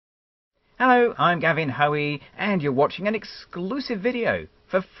Hello, I'm Gavin Hoey, and you're watching an exclusive video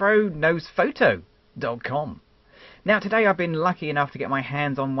for FroKnowsPhoto.com. Now, today I've been lucky enough to get my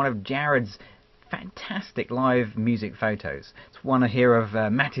hands on one of Jared's fantastic live music photos. It's one here of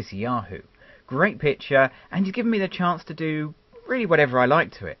Matisyahu. Great picture, and he's given me the chance to do really whatever I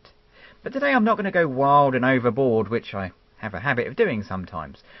like to it. But today I'm not going to go wild and overboard, which I have a habit of doing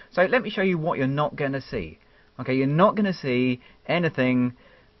sometimes. So let me show you what you're not going to see. Okay, you're not going to see anything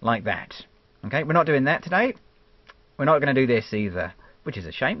like that. Okay, we're not doing that today. We're not going to do this either, which is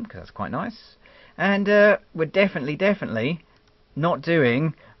a shame because that's quite nice. And we're definitely not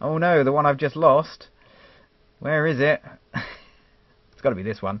doing, oh no, the one I've just lost. Where is it? It's got to be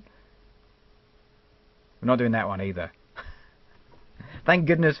this one. We're not doing that one either. Thank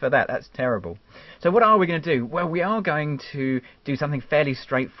goodness for that. That's terrible. So what are we going to do? Well, we are going to do something fairly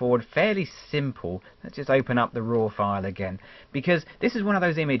straightforward, fairly simple. Let's just open up the RAW file again, because this is one of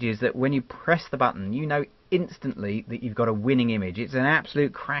those images that when you press the button, you know instantly that you've got a winning image. It's an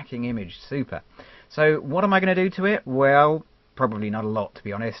absolute cracking image. Super. So what am I going to do to it? Well, probably not a lot, to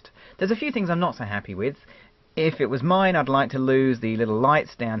be honest. There's a few things I'm not so happy with. If it was mine, I'd like to lose the little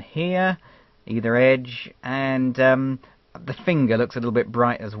lights down here, either edge, and the finger looks a little bit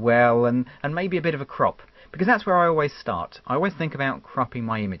bright as well, and maybe a bit of a crop, because that's where I always start. I always think about cropping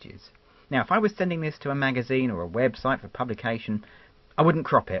my images. Now, if I was sending this to a magazine or a website for publication, I wouldn't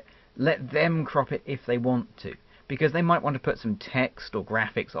crop it. Let them crop it if they want to, because they might want to put some text or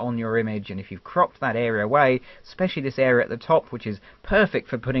graphics on your image, and if you've cropped that area away, especially this area at the top, which is perfect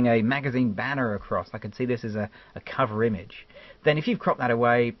for putting a magazine banner across, I can see this as a cover image, then if you've cropped that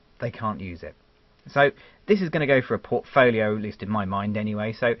away, they can't use it. So this is going to go for a portfolio, at least in my mind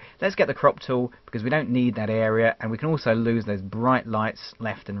anyway. So let's get the crop tool, because we don't need that area, and we can also lose those bright lights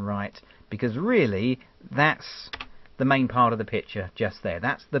left and right, because really that's the main part of the picture just there.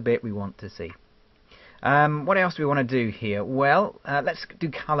 That's the bit we want to see. What else do we want to do here? Well, let's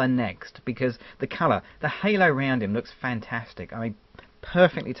do colour next, because the colour, the halo around him looks fantastic. I mean,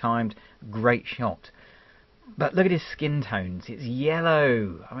 perfectly timed, great shot. But look at his skin tones. It's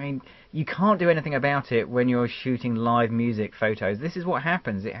yellow. I mean, you can't do anything about it when you're shooting live music photos. This is what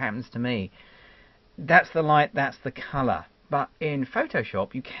happens. It happens to me. That's the light, that's the colour. But in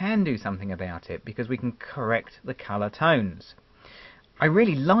Photoshop, you can do something about it, because we can correct the colour tones. I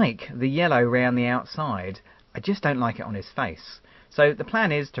really like the yellow around the outside. I just don't like it on his face. So the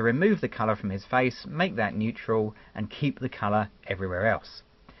plan is to remove the colour from his face, make that neutral, and keep the colour everywhere else.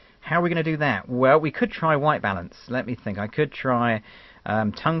 How are we going to do that? Well, we could try white balance. Let me think. I could try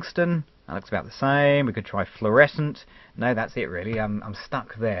tungsten. That looks about the same. We could try fluorescent. No, that's it really. I'm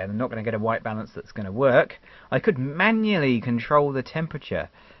stuck there. I'm not going to get a white balance that's going to work. I could manually control the temperature.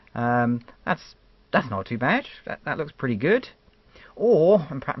 That's not too bad. That looks pretty good. Or,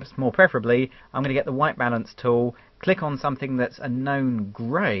 and perhaps more preferably, I'm going to get the white balance tool, click on something that's a known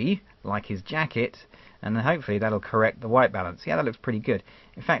grey, like his jacket, and then hopefully that'll correct the white balance. Yeah, that looks pretty good.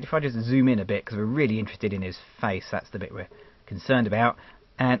 In fact, if I just zoom in a bit, because we're really interested in his face, that's the bit we're concerned about.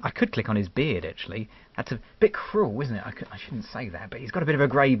 And I could click on his beard, actually. That's a bit cruel, isn't it? I shouldn't say that, but he's got a bit of a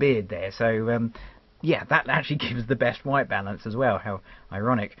grey beard there. So, yeah, that actually gives the best white balance as well. How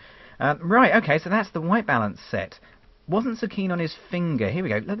ironic. Right, okay, so that's the white balance set. Wasn't so keen on his finger. Here we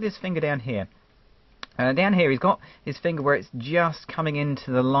go. Look at this finger down here. Down here he's got his finger where it's just coming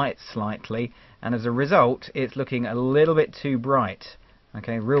into the light slightly, and as a result it's looking a little bit too bright.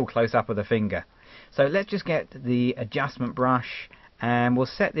 Okay, real close up of the finger. So let's just get the adjustment brush, and we'll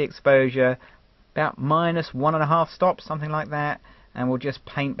set the exposure about -1.5 stops, something like that, and we'll just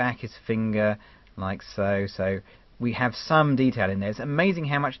paint back his finger like so. So we have some detail in there. It's amazing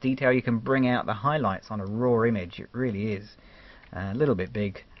how much detail you can bring out the highlights on a raw image. It really is. A little bit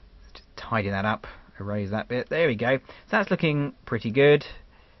big. Just tidy that up. Erase that bit. There we go. So that's looking pretty good.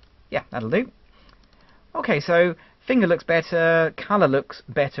 Yeah, that'll do. Okay, so finger looks better, colour looks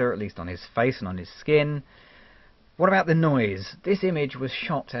better, at least on his face and on his skin. What about the noise? This image was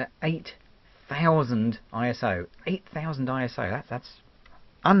shot at 8,000 ISO. 8,000 ISO. That's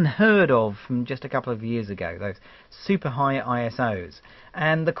unheard of from just a couple of years ago, those super high ISOs,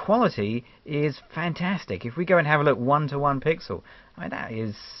 and the quality is fantastic. If we go and have a look 1:1 pixel, I mean, that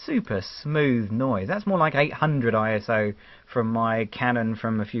is super smooth noise. That's more like 800 ISO from my Canon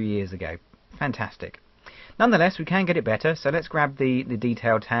from a few years ago. Fantastic. Nonetheless, we can get it better, so let's grab the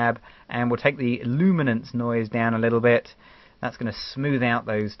detail tab, and we'll take the luminance noise down a little bit. That's going to smooth out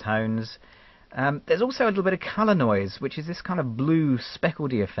those tones. There's also a little bit of colour noise, which is this kind of blue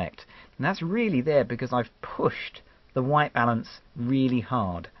speckledy effect, and that's really there because I've pushed the white balance really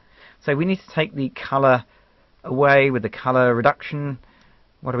hard. So we need to take the colour away with the colour reduction,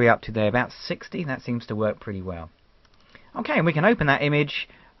 What are we up to there? About 60? That seems to work pretty well. Okay, and we can open that image.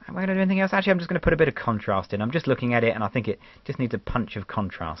 Am I going to do anything else? Actually, I'm just going to put a bit of contrast in. I'm just looking at it, and I think it just needs a punch of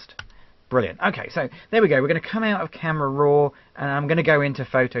contrast. Brilliant. Okay, so there we go. We're going to come out of Camera Raw, and I'm going to go into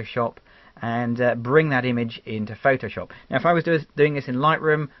Photoshop and bring that image into Photoshop. Now, if I was doing this in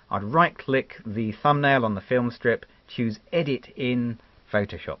Lightroom, I'd right-click the thumbnail on the film strip, choose Edit in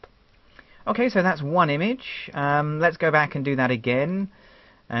Photoshop. Okay, so that's one image. Let's go back and do that again,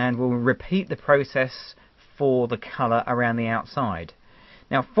 and we'll repeat the process for the colour around the outside.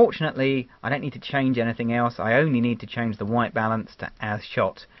 Now, fortunately, I don't need to change anything else. I only need to change the white balance to as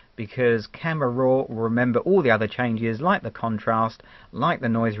shot, because Camera Raw will remember all the other changes, like the contrast, like the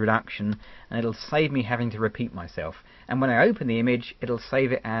noise reduction, and it'll save me having to repeat myself. And when I open the image, it'll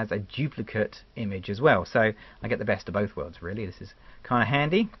save it as a duplicate image as well. So I get the best of both worlds, really. This is kind of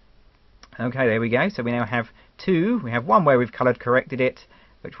handy. Okay, there we go. So we now have two. We have one where we've coloured corrected it,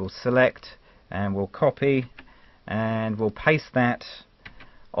 which we'll select, and we'll copy, and we'll paste that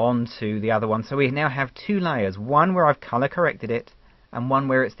onto the other one. So we now have two layers, one where I've colour corrected it, and one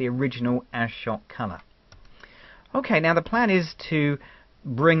where it's the original as shot colour. Okay, now the plan is to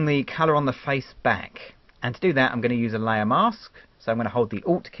bring the colour on the face back, and to do that I'm going to use a layer mask. So I'm going to hold the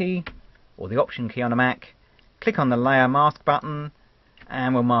Alt key or the Option key on a Mac, click on the layer mask button,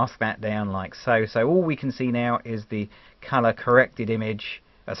 and we'll mask that down like so. So all we can see now is the colour corrected image,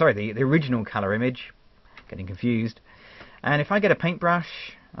 the original colour image, getting confused. And if I get a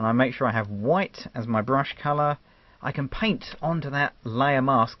paintbrush and I make sure I have white as my brush colour, I can paint onto that layer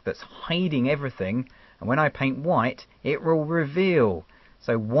mask that's hiding everything, and when I paint white, it will reveal.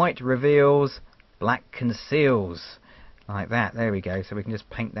 So white reveals, black conceals, like that. There we go. So we can just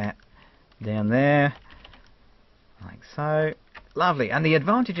paint that down there, like so. Lovely. And the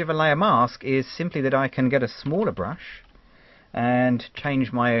advantage of a layer mask is simply that I can get a smaller brush and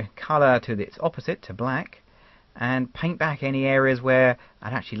change my colour to its opposite, to black, and paint back any areas where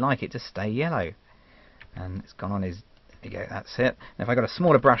I'd actually like it to stay yellow. And it's gone on his... There you go, that's it. Now if I got a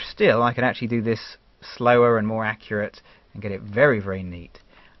smaller brush still, I could actually do this slower and more accurate and get it very, very neat.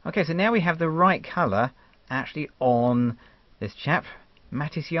 Okay, so now we have the right colour actually on this chap,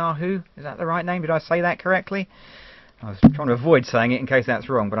 Matisyahu. Is that the right name? Did I say that correctly? I was trying to avoid saying it in case that's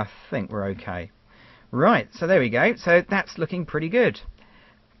wrong, but I think we're okay. Right, so there we go. So that's looking pretty good.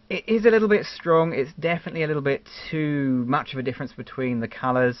 It is a little bit strong. It's definitely a little bit too much of a difference between the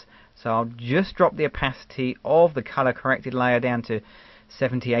colours. So I'll just drop the opacity of the colour corrected layer down to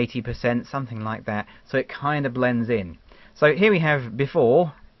 70–80%, something like that, so it kind of blends in. So here we have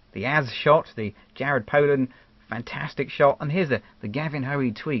before, the as shot, the Jared Polin fantastic shot, and here's the Gavin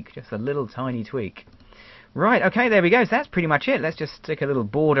Hoey tweak, just a little tiny tweak. Right, okay, there we go. So that's pretty much it. Let's just stick a little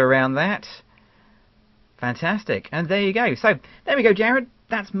border around that. Fantastic. And there you go. So there we go, Jared.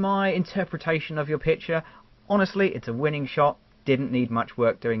 That's my interpretation of your picture. Honestly, it's a winning shot. Didn't need much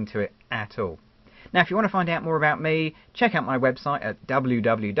work doing to it at all. Now, if you want to find out more about me, check out my website at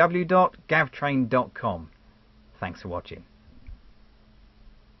www.gavtrain.com. Thanks for watching.